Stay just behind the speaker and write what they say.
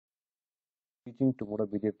Teaching tomorrow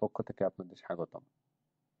বিডির পক্ষ থেকে আপনাদের স্বাগতম।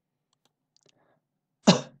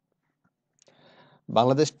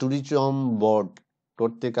 বাংলাদেশ ট্যুরিজম বোর্ড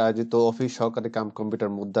কর্তৃক আয়োজিত অফিস সহকারী কাম কম্পিউটার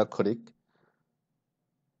মুদ্রাক্ষরিক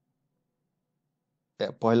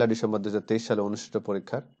 1 ডিসেম্বর 2023 সালে অনুষ্ঠিত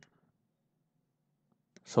পরীক্ষার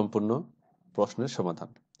সম্পূর্ণ প্রশ্নের সমাধান।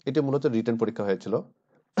 এটি মূলত রিটেন পরীক্ষা হয়েছিল।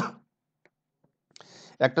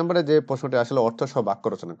 1 নম্বরে যে প্রশ্নটি আসলে অর্থ সহ বাক্য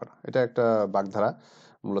রচনা করা, এটা একটা বাগধারা।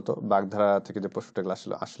 মূলত বাগধারা থেকে যে প্রশ্নটা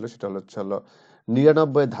আসলে সেটা হলো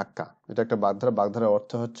 99 ধাক্কা। এটা একটা বাগধারা। বাগধারার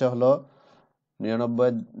অর্থ হলো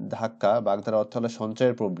 99 ধাক্কা। বাগধারার অর্থ হলো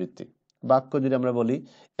সঞ্চয়ের প্রবৃত্তি। বাক্য যদি আমরা বলি,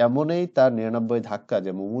 এমনই তার 99 ধাক্কা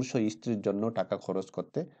যে মুমূর্ষু স্ত্রীর জন্য টাকা খরচ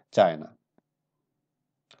করতে চায় না।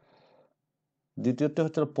 দ্বিতীয়টি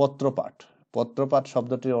হচ্ছে পত্রপাঠ। পত্রপাঠ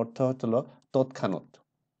শব্দটির অর্থ হচ্ছিল তৎক্ষণাৎ।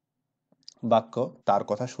 বাক্য, তার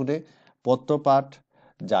কথা শুনে পত্রপাঠ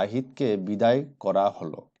জাহিদকে বিদায় করা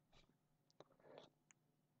হলো।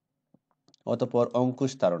 অতঃপর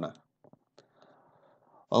অঙ্কুশ তাড়না।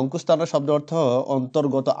 অঙ্কুশ তাড়না শব্দ অর্থ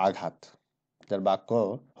অন্তর্গত আঘাত। যার বাক্য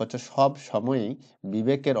হচ্ছে সব সময়ই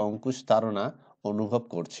বিবেকের অঙ্কুশ তাড়না অনুভব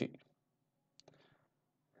করছি।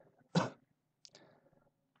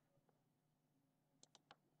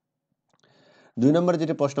 2 নম্বরে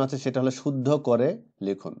যেটি প্রশ্ন আছে সেটা হলো শুদ্ধ করে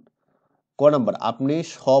লিখুন। ক নম্বর, আপনি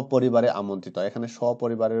সপরিবারে আমন্ত্রিত। এখানে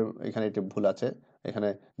সপরিবারের এখানে একটি ভুল আছে। এখানে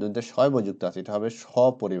দুইতে যুক্ত আছে, এটা হবে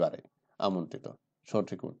সপরিবারে আমন্ত্রিত।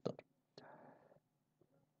 সঠিক উত্তর।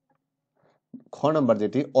 খ নম্বর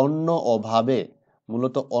যেটি অন্ন অভাবে,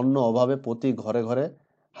 মূলত অন্ন অভাবে প্রতি ঘরে ঘরে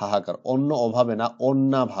হাহাকার। অন্ন অভাবে না,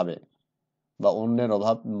 অন্নাভাবে বা অন্যের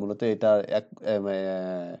অভাব, মূলত এটা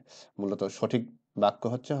মূলত সঠিক বাক্য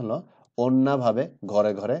হলো অন্নাভাবে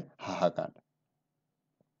ঘরে ঘরে হাহাকার।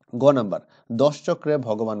 গ নাম্বার, 10 চক্রে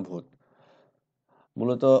ভগবান ভূত।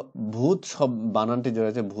 মূলত ভূত সব বানানটি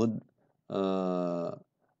রয়েছে ভূত,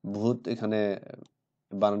 ভূত এখানে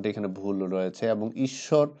বানানটি এখানে ভুল রয়েছে, এবং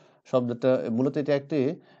ঈশ্বর শব্দটা মূলত এটা একটি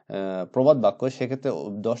প্রবাদ বাক্য। সেক্ষেত্রে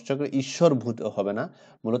 10 চক্রে ঈশ্বর ভূত হবে না,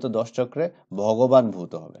 মূলত 10 চক্রে ভগবান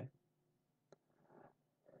ভূত হবে।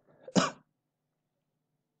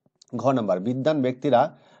 ঘ নাম্বার, বিদ্বান ব্যক্তিরা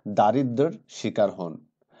দারিদ্র্যের শিকার হন।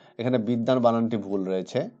 এখানে বিদ্বান বানানটি ভুল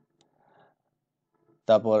রয়েছে।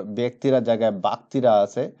 তারপর ব্যক্তিরা জায়গায় বাক্তিরা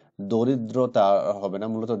আছে, দরিদ্রতা হবে না,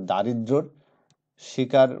 মূলত দারিদ্র্যর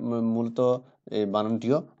শিকার, মূলত এই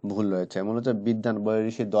বানানটিও ভুল রয়েছে। মূলত বিদ্বান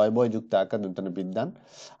বয়ঋষি দয় বয় যুক্ত আকার বিদ্বান,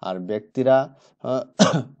 আর ব্যক্তিরা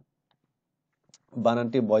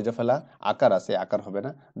বানানটি বয়জা ফেলা আকার আছে, আকার হবে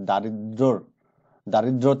না।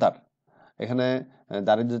 দারিদ্রতার এখানে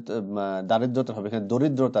দারিদ্রতার হবে, এখানে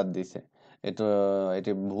দরিদ্রতার দিছে।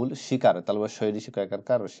 এটি ভুল। শিকার তাহলে শৈলী শিকার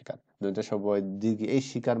কার শিকার দুইটা সব দিকে। এই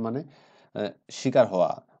শিকার মানে শিকার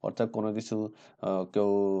হওয়া, অর্থাৎ কোনো কিছু কেউ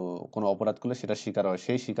কোনো অপরাধ করলে সেটা শিকার হয়,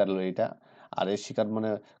 সেই শিকার হলো এটা। আর এই শিকার মানে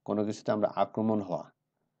কোনো কিছুতে আমরা আক্রমণ হওয়া,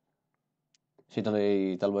 সেটা হলো এই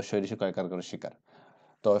তালবা শৈলী শিকার করে শিকার।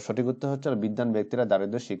 তো সঠিক উত্তর হচ্ছে বিদ্বান ব্যক্তিরা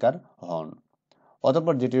দারিদ্র শিকার হন।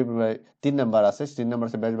 অতঃপর যেটি 3 নাম্বার আছে, 3 নাম্বার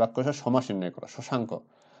আছে ব্যাস বাক্য সমাস নির্ণয় করা। শশাঙ্ক।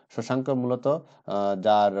 শশাঙ্ক মূলত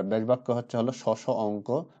যার ব্যাস বাক্য হলো শশ অঙ্ক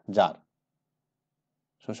যার,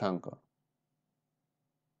 শশাঙ্ক।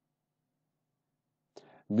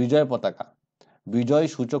 বিজয় পতাকা। বিজয়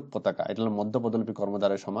সূচক পতাকা, এটা হলো মধ্যপদলোপী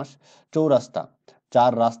কর্মধারয় সমাস। চৌরাস্তা,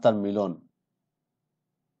 4 রাস্তার মিলন।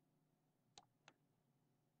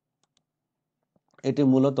 এটি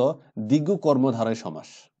মূলত দ্বিগু কর্মধারয় সমাস।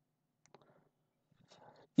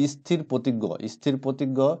 স্থির প্রতিজ্ঞ। স্থির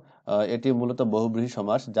প্রতিজ্ঞ এটি মূলত বহুব্রীহি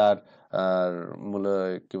সমাস, যার মূল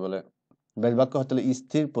কি বলে ব্যাস বাক্য হলো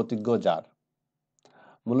স্থির প্রতিজ্ঞ যার।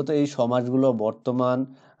 মূলত এই সমাজগুলো বর্তমান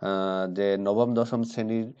যে নবম দশম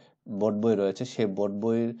শ্রেণীর বোর্ড বই রয়েছে, সেই বোর্ড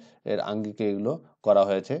বইয়ের আঙ্গিকে এগুলো করা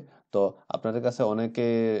হয়েছে। তো আপনাদের কাছে অনেকে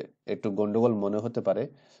একটু গন্ডগোল মনে হতে পারে,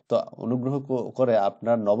 তো অনুগ্রহ করে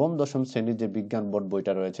আপনার নবম দশম শ্রেণীর যে বিজ্ঞান বোর্ড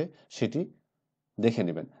বইটা রয়েছে সেটি দেখে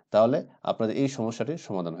নেবেন, তাহলে আপনাদের এই সমস্যাটির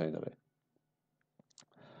সমাধান হয়ে যাবে।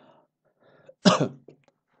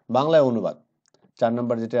 বাংলায় অনুবাদ। 4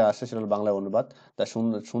 নম্বর যেটা আসে সেটা হলো বাংলায় অনুবাদ। The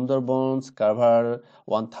Sundarbans cover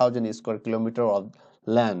 1000 square kilometre of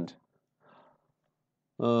land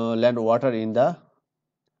water in the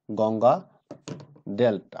Ganga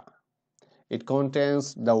Delta. It contains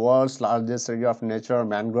the world's largest area of natural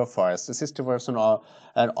mangrove forest. 60%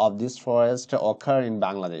 of this forest occur in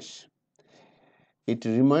Bangladesh. It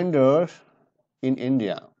remainder in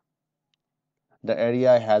India. The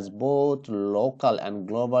area has both local and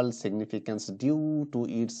global significance due to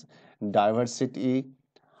its diversity,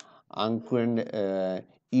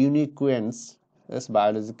 uniqueness,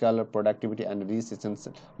 biological productivity and reach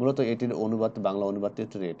essential. মূলত এটির অনুবাদ, বাংলা অনুবাদটি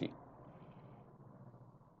হচ্ছে এটি।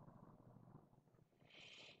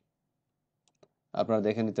 আপনারা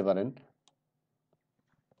দেখে নিতে পারেন।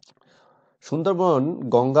 সুন্দরবন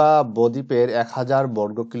গঙ্গা বদ্বীপের 1000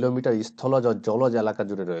 বর্গ কিলোমিটার স্থলজ ও জলজ এলাকা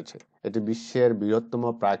জুড়ে রয়েছে। এটি বিশ্বের বৃহত্তম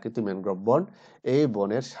প্রাকৃতিক ম্যানগ্রোভ বন। এই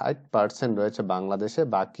বনের 60% রয়েছে বাংলাদেশে,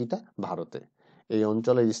 বাকিটা ভারতে। এই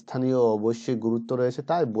অঞ্চলে স্থানীয় ও বৈশ্বিক গুরুত্ব রয়েছে,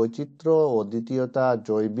 তাই বৈচিত্র্য, অদ্বিতীয়তা,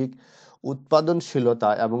 জৈবিক উৎপাদনশীলতা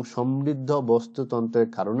এবং সমৃদ্ধ বস্তুতন্ত্রের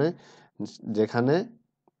কারণে যেখানে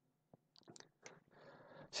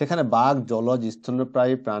সেখানে বাঘ, জলজ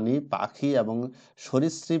স্তন্যপ্রায়ী প্রাণী, পাখি এবং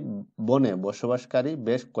সরীসৃপ বনে বসবাসকারী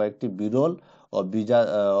বেশ কয়েকটি বিরল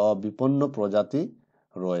ও বিপন্ন প্রজাতি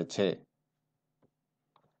রয়েছে।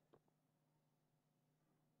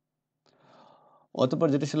 অতঃপর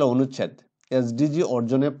যেটি ছিল অনুচ্ছেদ, এসডিজি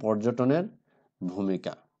অর্জনে পর্যটনের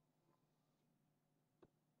ভূমিকা।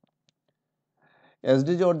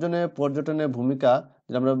 এসডিজি অর্জনে পর্যটনের ভূমিকা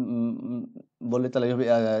যেটা আমরা বলি তাহলে এইভাবে,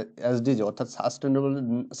 এসডিজি অর্থাৎ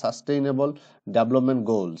সাস্টেইনেবল ডেভেলপমেন্ট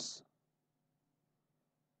গোলস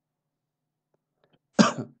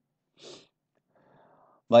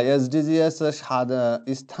বা এসডিজিএস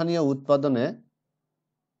স্থানীয় উৎপাদনে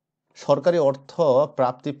সরকারি অর্থ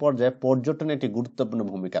প্রাপ্তি পর্যায়ে পর্যটন একটি গুরুত্বপূর্ণ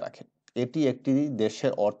ভূমিকা রাখে। এটি একটি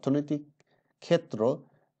দেশের অর্থনৈতিক ক্ষেত্র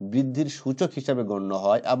বৃদ্ধির সূচক হিসেবে গণ্য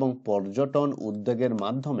হয় এবং পর্যটন উদ্যোগের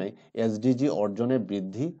মাধ্যমে এসডিজি অর্জনে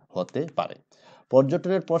বৃদ্ধি হতে পারে।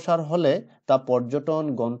 পর্যটনের প্রসার হলে তা পর্যটন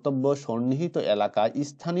গন্তব্য সন্নিহিত এলাকায়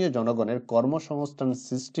স্থানীয় জনগণের কর্মসংস্থান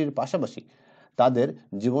সৃষ্টির পাশাপাশি তাদের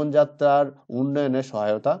জীবনযাত্রার উন্নয়নে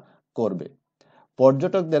সহায়তা করবে।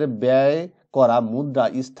 পর্যটকদের ব্যয় করা মুদ্রা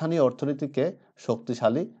স্থানীয় অর্থনীতিকে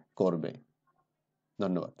শক্তিশালী করবে।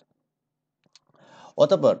 ধন্যবাদ।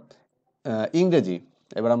 অতঃপর ইংরেজি,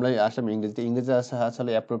 এবার আমরা আসলাম ইংরেজিতে। ইংরেজি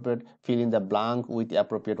আসলে appropriate, fill in the blank with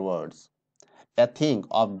appropriate words. A thing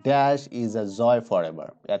of dash is a joy forever.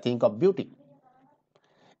 A thing of beauty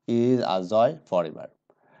is a joy forever.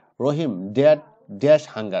 Rohim died dash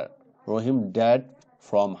hunger. Rohim died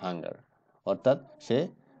from hunger. অর্থাৎ সে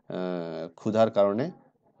ক্ষুধার কারণে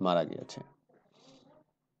মারা গিয়েছে।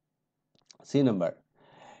 C number.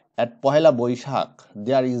 At Pohela Boishak,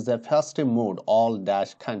 there is a festive mood all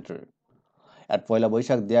dash country. At Pohela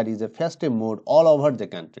Boishak, there is a festive mood all over the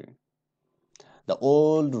country. The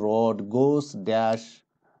old road goes dash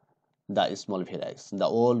the small village. The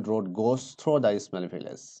old road goes through the small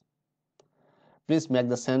village. Please make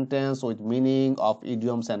the sentence with meaning of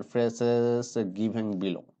idioms and phrases given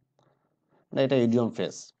below. এটা idiom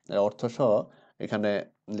phrase, অর্থ সহ এখানে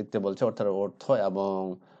লিখতে বলছে, অর্থাৎ অর্থ এবং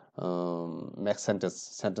max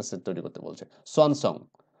sentence তৈরি করতে বলছে। সন সং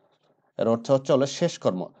এর অর্থ হচ্ছে হলো শেষ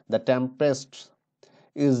কর্ম। The Tempest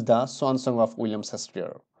is the son song of William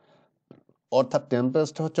Shakespeare. অর্থাৎ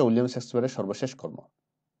টেম্পেস্ট হচ্ছে উইলিয়াম শেক্সপিয়ারের সর্বশেষ কর্ম।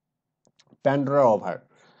 Pandora over,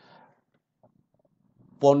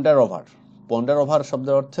 ponder over, ponder over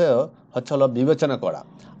শব্দের অর্থ হচ্ছে হলো বিবেচনা করা।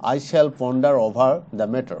 I shall ponder over the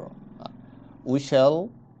matter. We shall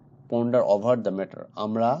ponder over the matter,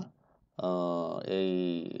 আমরা এই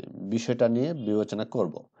বিষয়টা নিয়ে বিবেচনা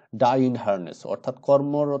করব। ডাই ইন হার্নেস অর্থাৎ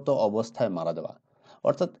কর্মরত অবস্থায় মারা যাওয়া,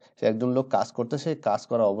 অর্থাৎ সে একজন লোক কাজ করতেছে, কাজ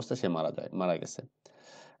করা অবস্থায় সে মারা গেছে।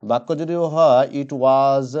 বাক্য যদিও হয় ইট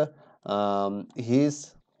was his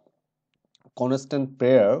constant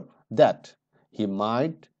prayer that he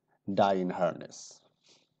mite die in harness.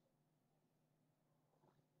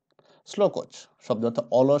 স্লোকোচ শব্দ অর্থ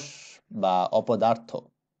অলস বা অপদার্থ।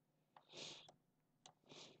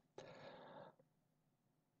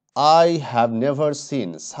 I have never seen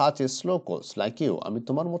such a slow coach like you. আমি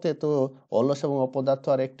তোমার মতো এত অলস এবং অপদার্থ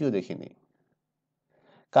আর একটিও দেখিনি।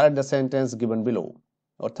 Correct the sentence given below.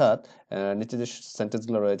 অর্থাৎ নিচে যে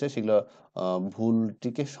সেন্টেন্সগুলো রয়েছে সেগুলো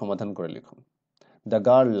ভুলটিকে সমাধান করে লিখুন। The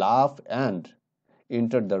girl laughed and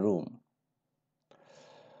entered the room.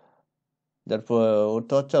 তারপর অর্থ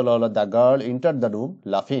হচ্ছে the girl entered the room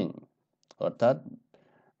laughing. অর্থাৎ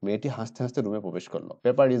মেয়েটি হাসতে হাসতে রুমে প্রবেশ করলো।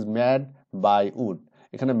 Paper is made by wood.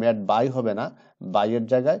 এখানে ম্যাড বাই হবে না, বাইয়ের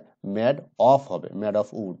জায়গায় ম্যাড অফ হবে, mad of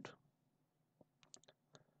wood.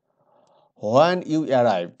 When you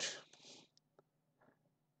arrived,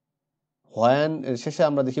 when শেষে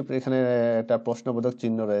আমরা দেখি এখানে একটা প্রশ্নবোধক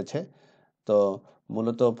চিহ্ন রয়েছে। তো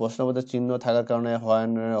মূলত প্রশ্নবোধক চিহ্ন থাকার কারণে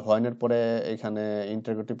হোয়েনের পরে এখানে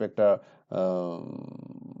ইন্টারোগেটিভ একটা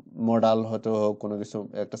মডাল হয়তো কোনো কিছু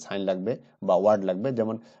একটা সাইন লাগবে বা ওয়ার্ড লাগবে,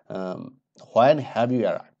 যেমন হোয়েন হ্যাভ ইউ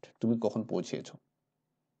অ্যারাইভড, তুমি কখন পৌঁছেছো।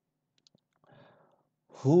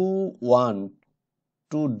 Who want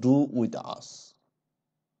to do with us,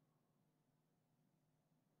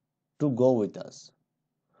 to go with us.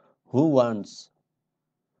 Who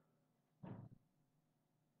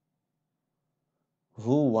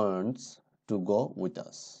wants to go with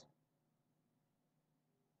us.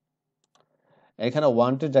 এখানে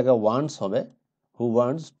ওয়ান্টের জায়গায় ওয়ান্টস হবে, who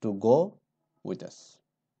wants to go with us,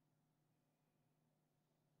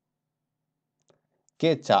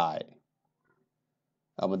 কে চায়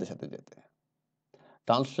আমাদের সাথে যেতে।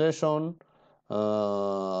 Translation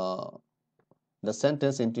the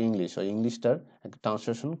sentence into English, ওই ইংলিশটার একটা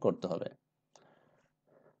ট্রান্সলেশন করতে হবে।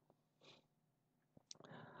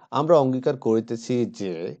 আমরা অঙ্গীকার করিতেছি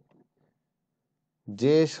যে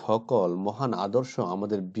যে সকল মহান আদর্শ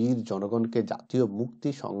আমাদের বীর জনগণকে জাতীয় মুক্তি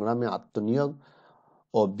সংগ্রামে আত্মনিয়োগ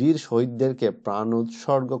ও বীর শহীদদেরকে প্রাণ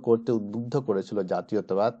উৎসর্গ করতে উদ্বুদ্ধ করেছিল,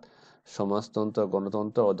 জাতীয়তাবাদ, সমাজতন্ত্র,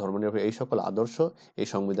 গণতন্ত্র ও ধর্মনিরপেক্ষ, এই সকল আদর্শ এই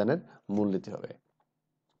সংবিধানের মূলনীতি হবে।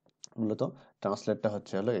 মূলত ট্রান্সলেটটা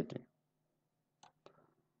হলো এটি।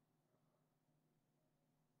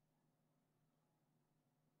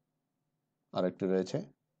 আর একটি রয়েছে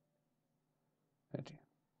এটি।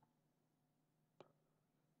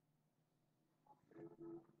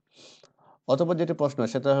 অতঃপর যেটি প্রশ্ন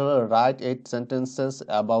সেটা হলো right 8 sentences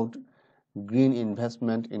about green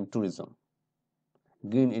investment in tourism.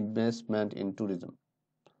 Green investment in tourism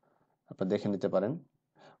আপনারা দেখে নিতে পারেন।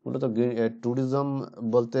 মূলত ট্যুরিজম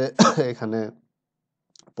বলতে এখানে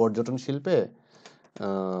পর্যটন শিল্পে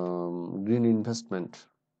গ্রিন ইনভেস্টমেন্ট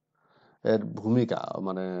এর ভূমিকা,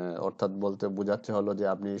 মানে অর্থাৎ বলতে বোঝাচ্ছে হলো যে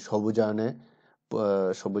আপনি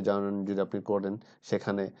সবুজায়ন যদি আপনি করেন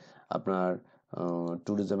সেখানে আপনার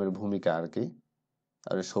ট্যুরিজমের ভূমিকা আর কি।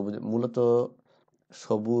 আর মূলত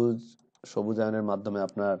সবুজায়নের মাধ্যমে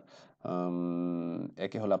আপনার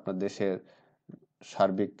একে হলো আপনার দেশের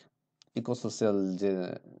সার্বিক ইকোসোশিয়াল যে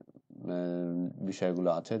বিষয়গুলো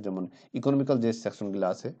আছে, যেমন ইকোনমিক্যাল যে সেকশনগুলো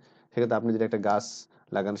আছে, সেক্ষেত্রে আপনি যদি একটা গাছ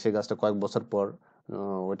লাগান, সেই গাছটা কয়েক বছর পর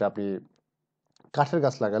ওইটা আপনি কাঠের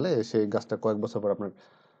গাছ লাগালে সেই গাছটা কয়েক বছর পর আপনার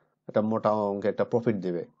একটা মোটা অঙ্কে একটা প্রফিট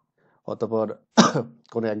দেবে। অতঃপর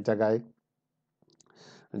কোনো এক জায়গায়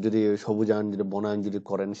যদি সবুজায়ন যদি বনায়ন যদি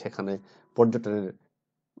করেন, সেখানে পর্যটনের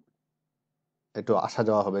একটু আসা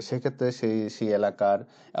যাওয়া হবে, সেক্ষেত্রে সেই এলাকার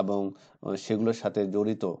এবং সেগুলোর সাথে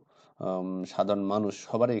জড়িত সাধারণ মানুষ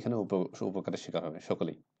সবারই এখানে উপকারের শিকার হবে,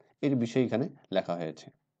 সকলেই। এর বিষয়ে এখানে লেখা হয়েছে।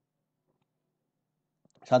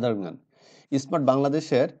 সাধারণ জ্ঞান। স্মার্ট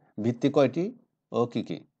বাংলাদেশের ভিত্তি কয়টি ও কি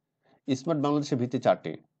কি? স্মার্ট বাংলাদেশের ভিত্তি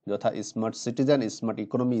 4টি, যথা smart citizen, smart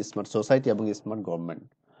economy, smart society এবং স্মার্ট গভর্নমেন্ট।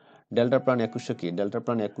 ডেল্টা প্ল্যান 2100 কি? ডেল্টা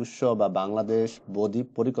প্ল্যান 2100 বা বাংলাদেশ বদ্বীপ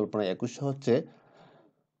পরিকল্পনা 2100 হচ্ছে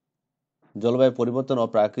জলবায়ু পরিবর্তন ও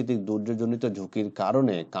প্রাকৃতিক দুর্যোগজনিত ঝুঁকির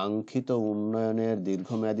কারণে কাঙ্ক্ষিত উন্নয়নের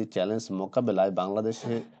দীর্ঘমেয়াদী চ্যালেঞ্জ মোকাবেলায়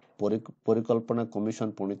বাংলাদেশে পরিকল্পনা কমিশন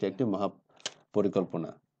প্রণীত একটি মহাপরিকল্পনা।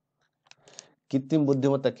 কৃত্রিম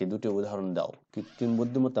বুদ্ধিমত্তা কি? দুটি উদাহরণ দাও। কৃত্রিম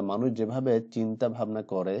বুদ্ধিমত্তা, মানুষ যেভাবে চিন্তা ভাবনা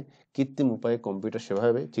করে কৃত্রিম উপায়ে কম্পিউটার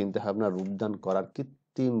সেভাবে চিন্তা ভাবনা রূপদান করার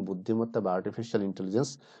কৃত্রিম বুদ্ধিমত্তা বা আর্টিফিশিয়াল ইন্টেলিজেন্স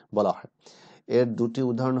বলা হয়। এর দুটি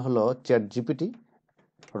উদাহরণ হলো chat GPT,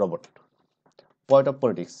 robot. Point of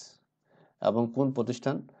politics এবং কোন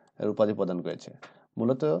প্রতিষ্ঠান এর উপাধি প্রদান করেছে?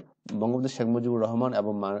 মূলত বঙ্গবন্ধু শেখ মুজিবুর রহমান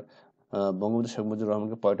এবং বঙ্গবন্ধু শেখ মুজিবুর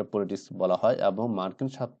রহমানকে পয়েন্ট অফ পলিটিক্স বলা হয়, এবং মার্কিন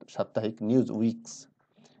সাপ্তাহিক নিউজ উইকস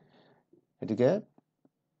এটিকে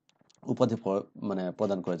উপাধি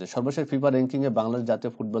প্রদান করেছে। সর্বশেষ ফিফা র্যাঙ্কিং এ বাংলাদেশ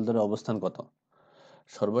জাতীয় ফুটবল দলের অবস্থান কত?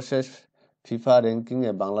 সর্বশেষ ফিফা র্যাঙ্কিং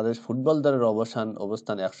এ বাংলাদেশ ফুটবল দলের অবস্থান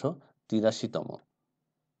 183তম।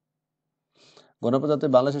 গণপ্রজাতন্ত্রী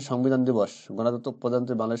বাংলাদেশের সংবিধান দিবস।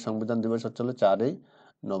 গণপ্রজাতন্ত্রী বাংলাদেশ সংবিধান দিবস হচ্ছে 4ই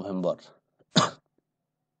নভেম্বর।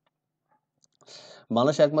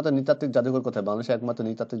 বাংলাদেশের একমাত্র নৃতাত্ত্বিক জাদুঘর কোথায়? বাংলাদেশের একমাত্র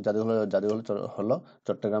নৃতাত্ত্বিক জাদুঘর হলো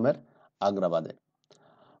চট্টগ্রামের আগ্রাবাদে।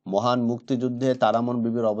 মহান মুক্তিযুদ্ধে তারামন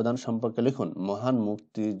বিবির অবদান সম্পর্কে লিখুন। মহান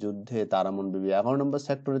মুক্তিযুদ্ধে তারামন বিবি 11 নম্বর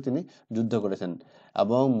সেক্টরে তিনি যুদ্ধ করেছেন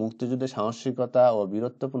এবং মুক্তিযুদ্ধে সাহসিকতা ও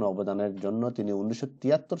বীরত্বপূর্ণ অবদানের জন্য তিনি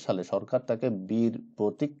 1973 সালে সরকার তাকে বীর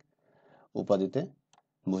প্রতীক উপাধিতে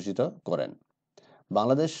ভূষিত করেন।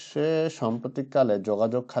 বাংলাদেশে সাম্প্রতিককালে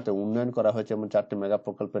যোগাযোগ খাতে উন্নয়ন করা হয়েছে এমন 4টি মেগা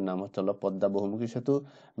প্রকল্পের নাম হলো পদ্মা বহুমুখী সেতু,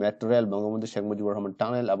 metro rail, Bangabandhu Sheikh Mujibur Rahman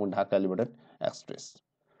tunnel এবং ঢাকা এলিভেটেড এক্সপ্রেস।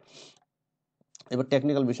 এবার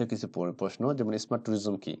টেকনিক্যাল বিষয়ে কিছু প্রশ্ন, যেমন স্মার্ট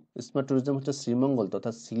ট্যুরিজম কি? স্মার্ট ট্যুরিজম হচ্ছে শ্রীমঙ্গল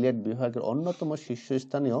তথা সিলেট বিভাগের অন্যতম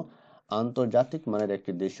শীর্ষস্থানীয় আন্তর্জাতিক মানের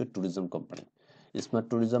একটি দেশীয় ট্যুরিজম কোম্পানি। স্মার্ট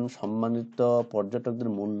ট্যুরিজম সম্মানিত পর্যটকদের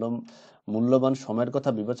মূল্যবান সময়ের কথা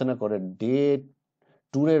বিবেচনা করে ডে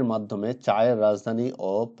ট্যুরের মাধ্যমে চায়ের রাজধানী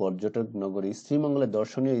ও পর্যটক নগরী শ্রীমঙ্গলের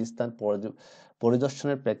দর্শনীয় স্থান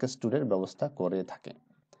পরিদর্শনের প্যাকেজ ট্যুরের ব্যবস্থা করে থাকে।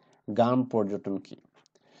 গ্রাম পর্যটন কি?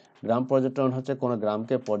 গ্রাম পর্যটন হচ্ছে কোনো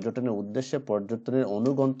গ্রামকে পর্যটনের উদ্দেশ্যে পর্যটনের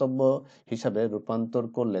অনুগন্তব্য হিসাবে রূপান্তর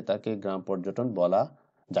করলে তাকে গ্রাম পর্যটন বলা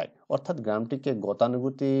যায়। অর্থাৎ গ্রামটিকে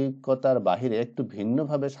গতানুগতিকতার বাহিরে একটু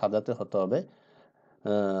ভিন্নভাবে সাজাতে হতে হবে,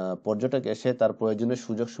 পর্যটক এসে তার প্রয়োজনীয়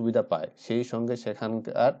সুযোগ সুবিধা পায়, সেই সঙ্গে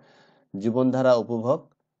সেখানকার জীবনধারা উপভোগ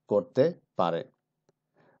করতে পারে।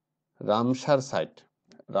 Ramsar site,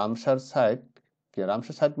 Ramsar site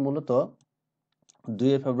Ramsar site মূলত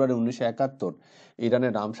 2 ফেব্রুয়ারি 1971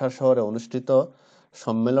 ইরানের রামসার শহরে অনুষ্ঠিত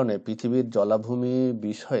সম্মেলনে পৃথিবীর জলাভূমি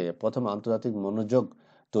বিষয়ে প্রথম আন্তর্জাতিক মনোযোগ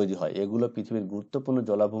তৈরি হয়। এগুলো পৃথিবীর গুরুত্বপূর্ণ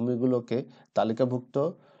জলাভূমিগুলোকে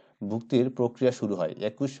ভুক্তির প্রক্রিয়া শুরু হয়।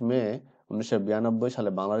 21 মে 1992 সালে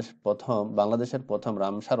বাংলাদেশের প্রথম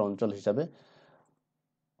রামসার অঞ্চল হিসাবে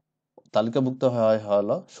তালিকাভুক্ত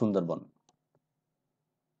হলো সুন্দরবন।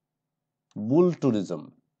 বুল ট্যুরিজম,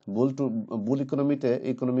 বুল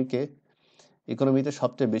ইকোনমিতে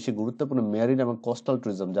সবচেয়ে বেশি গুরুত্বপূর্ণ মেরিন এবং কোস্টাল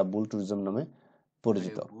ট্যুরিজম, যা বুল ট্যুরিজম নামে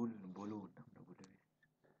পরিচিত।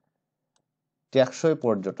 টেকসই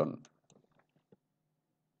পর্যটন,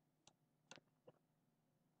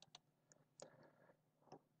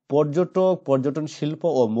 পর্যটন শিল্প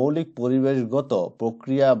ও মৌলিক পরিবেশগত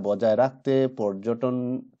প্রক্রিয়া বজায় রাখতে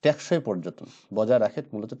টেকসই পর্যটন বজায় রাখে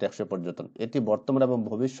মূলত টেকসই পর্যটন। এটি বর্তমান এবং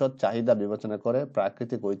ভবিষ্যৎ চাহিদা বিবেচনা করে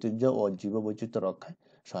প্রাকৃতিক ঐতিহ্য ও জীববৈচিত্র্য রক্ষায়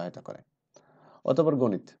সহায়তা করে। অতঃপর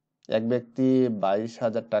গণিত, এক ব্যক্তি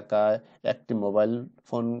 22,000 টাকায় একটি মোবাইল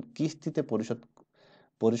ফোন কিস্তিতে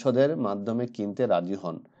পরিশোধের মাধ্যমে কিনতে রাজি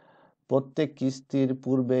হন। প্রত্যেক কিস্তির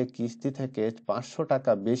পূর্বে কিস্তি থেকে 500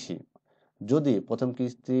 টাকা বেশি। যদি প্রথম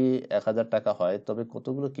কিস্তি 1,000 টাকা হয়, তবে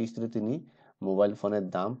কতগুলো কিস্তিতে তিনি মোবাইল ফোনের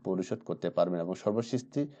দাম পরিশোধ করতে পারবেন এবং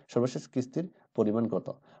সর্বশেষ কিস্তির পরিমাণ কত?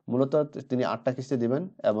 মূলত তিনি 8টা কিস্তি দিবেন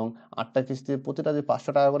এবং 8টা কিস্তির প্রতিটা যদি 500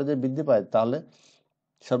 টাকা করে যদি বৃদ্ধি পায়, তাহলে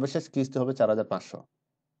সর্বশেষ কিস্তি হবে 4,500।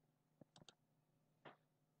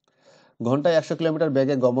 ঘন্টায় 100 কিলোমিটার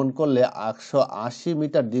বেগে গমন করলে 180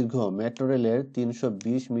 মিটার দীর্ঘ মেট্রো রেলের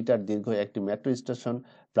 320 মিটার দীর্ঘ একটি মেট্রো স্টেশন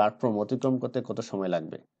প্ল্যাটফর্ম অতিক্রম করতে কত সময়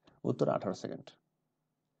লাগবে? উত্তর 18 সেকেন্ড।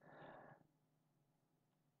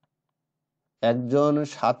 একজন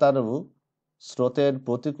সাঁতারু স্রোতের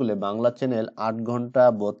প্রতিকূলে বাংলা চ্যানেল 8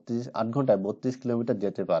 ঘন্টায় 32 কিলোমিটার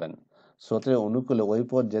যেতে পারেন। স্রোতের অনুকূলে ওই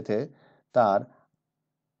পথ যেতে তার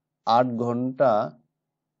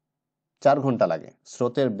 4 ঘন্টা লাগে।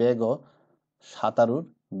 স্রোতের বেগ ও সাঁতারুর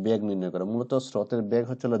বেগ নির্ণয় করে। মূলত স্রোতের বেগ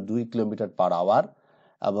হচ্ছে 2 কিলোমিটার পার আওয়ার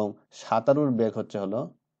এবং সাঁতারুর বেগ হচ্ছে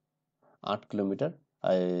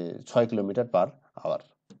 6 কিলোমিটার পার আওয়ার।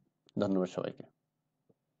 ধন্যবাদ সবাইকে।